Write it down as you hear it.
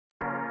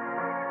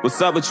What's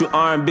up with you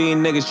R&B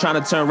niggas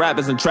trying to turn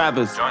rappers and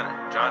trappers?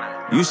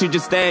 You should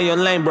just stay in your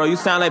lane, bro. You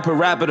sound like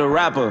rapper to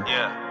rapper.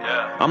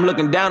 I'm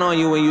looking down on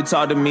you when you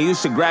talk to me. You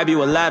should grab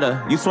you a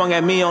ladder. You swung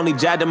at me, only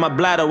jabbed in my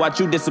bladder. Watch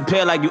you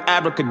disappear like you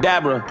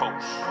abracadabra.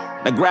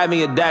 Now grab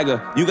me a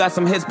dagger. You got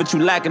some hits, but you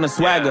lacking a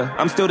swagger.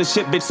 I'm still the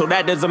shit, bitch, so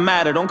that doesn't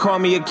matter. Don't call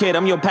me a kid,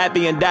 I'm your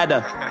pappy and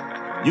dada.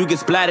 You get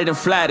splattered and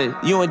flattered.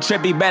 You and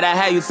Trippy better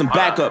have you some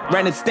backup.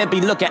 Ren and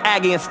Stimpy looking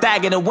aggy and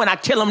staggered. And when I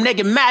kill them, they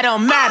get mad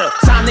on matter.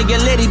 Time to get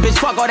litty, bitch,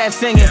 fuck all that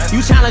singing.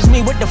 You challenge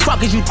me, what the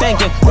fuck is you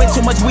thinking? Way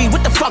too much weed,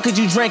 what the fuck is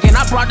you drinking?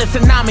 I brought the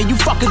tsunami, you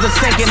fuckers are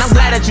sinking. I'm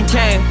glad that you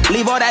came.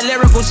 Leave all that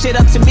lyrical shit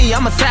up to me,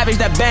 I'm a savage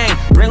that bang.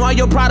 Bring all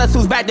your products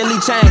who's back to Lee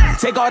Chain.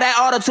 Take all that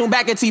auto-tune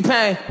back at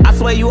T-Pain. I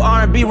swear you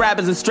R&B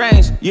rappers are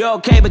strange. You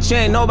okay, but you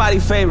ain't nobody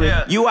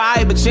favorite. You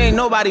alright, but you ain't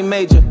nobody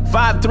major.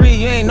 5'3",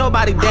 you ain't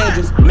nobody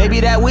dangerous. Maybe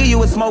that weed you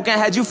was smoking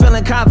had you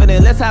feeling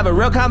confident. Let's have a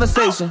real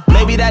conversation.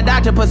 Maybe that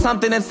doctor put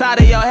something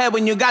inside of your head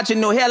when you got your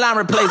new hairline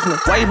replacement.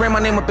 Why you bring my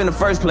name up in the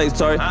first place,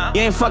 Tory?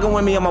 You ain't fucking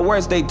with me on my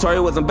worst day,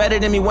 Tory. Wasn't better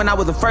than me when I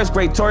was in first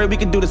grade, Tory. We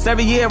can do this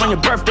every year on your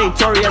birthday,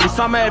 Tory. Every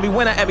summer, every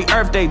winter, every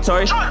Earth Day,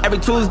 Tory. Every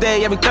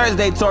Tuesday, every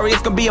Thursday, Tory.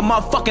 It's gonna be a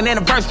motherfucking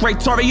anniversary,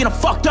 Tory. You done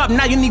fucked up,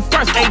 now you need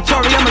first aid,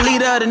 Tory. I'm a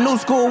leader of the new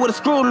school with a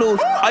screw loose.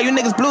 All you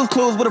niggas Blues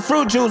Clues with a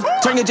fruit juice.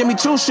 Turn your Jimmy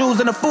Choo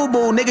shoes in a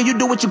FUBU. Nigga, you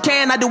do what you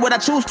can, I do what I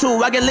choose to.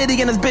 I get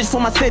litty in this bitch for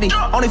my city.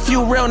 Only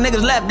few real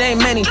niggas left, they ain't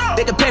many.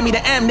 They can pay me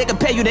the M, they can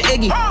pay you the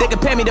Iggy. They can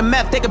pay me the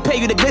meth, they can pay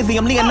you the glizzy.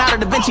 I'm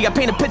Leonardo da Vinci, I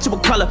paint a picture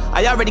with color.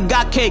 I already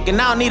got cake and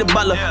I don't need a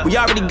butler. We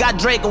already got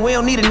Drake and we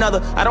don't need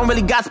another. I don't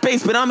really got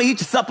space, but I'ma eat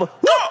your supper.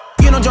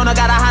 You know Jonah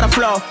got a hotter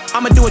flow.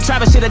 I'ma do a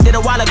Travis shit I did a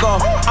while ago.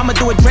 I'ma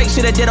do a Drake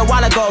shit I did a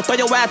while ago. Throw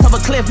your ass off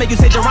a cliff, make you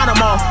say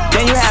Geronimo.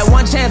 Then you had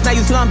one chance, now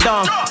you slumped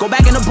on. Go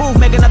back in the booth,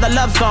 make another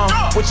love song.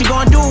 What you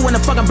gonna do when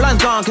the fucking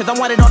blunt's gone? Cause I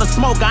wanted all the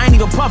smoke, I ain't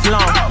even puff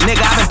long. Nigga,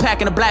 I've been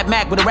packing a black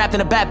Mac with a wrapped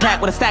in a backpack,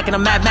 with a stack in a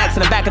Mad Max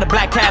in the back of the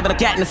black cab, and a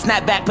cat in a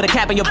snapback. Put a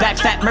cap in your back,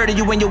 fat murder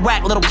you when you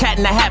whack. Little cat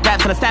in a hat,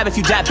 raps and a stab if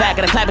you jab back,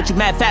 and a clap at you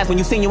mad fast when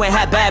you sing you ain't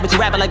half bad, but you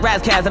rapping like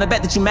Razzcast, and I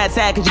bet that you mad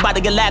sad cause you about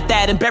to get laughed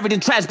at and buried in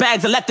trash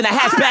bags and left in a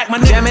hatchback.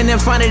 My jamming in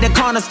front of the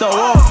corner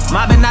store,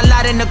 mobbing a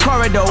lot in the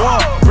corridor,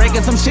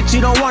 breaking some shit you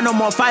don't want no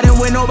more, fighting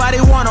with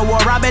nobody want a war.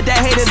 I bet that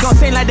haters gon'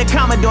 sing like the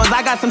Commodores.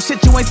 I got some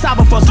shit you ain't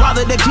stopping for.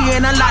 Swallow the key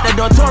and unlock the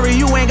door. Tory,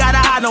 you ain't gotta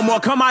hide no more.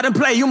 Come out and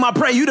play, you my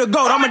prey, you the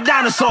GOAT, I'm a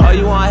dinosaur. Oh,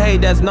 you want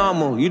hate, that's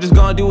normal. You just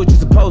gonna do what you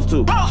supposed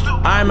to.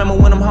 I remember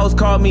when them hoes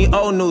called me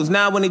old news.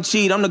 Now when they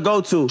cheat, I'm the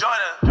go-to.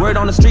 Word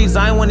on the streets,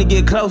 I ain't wanna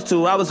get close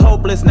to. I was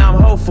hopeless, now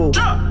I'm hopeful.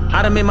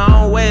 I done made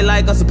my own way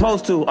like I'm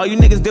supposed to. All you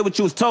niggas did what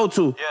you was told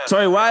to.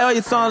 Tory, why all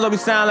your songs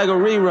always sound like a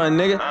rerun,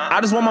 nigga? I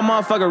just want my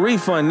motherfucking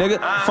refund, nigga.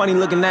 Funny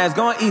looking ass,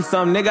 go and eat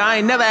some, nigga. I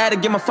ain't never had to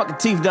get my fucking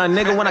teeth done,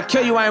 nigga. When I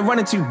kill you, I ain't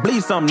running to you,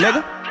 bleed some,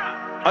 nigga.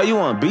 Oh, you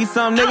wanna be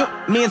some,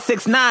 nigga? Me and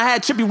 6ix9ine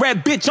had trippy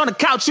red bitch on the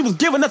couch. She was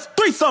giving us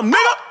threesome,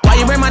 nigga. Why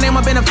you bring my name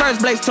up in the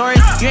first place, Tory?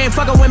 You ain't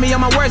fucking with me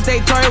on my worst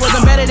day, Tory.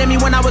 Wasn't better than me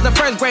when I was in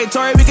first grade,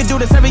 Tory. We could do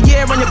this every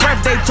year on your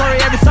birthday,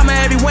 Tory. Every summer,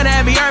 every winter,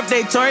 every Earth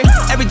Day, Tory.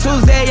 Every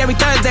Tuesday, every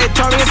Thursday,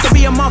 Tory. It's gonna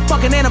be a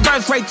motherfucking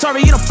anniversary,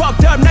 Tory. You done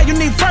fucked up, now you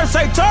need first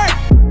aid, Tory.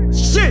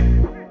 Shit.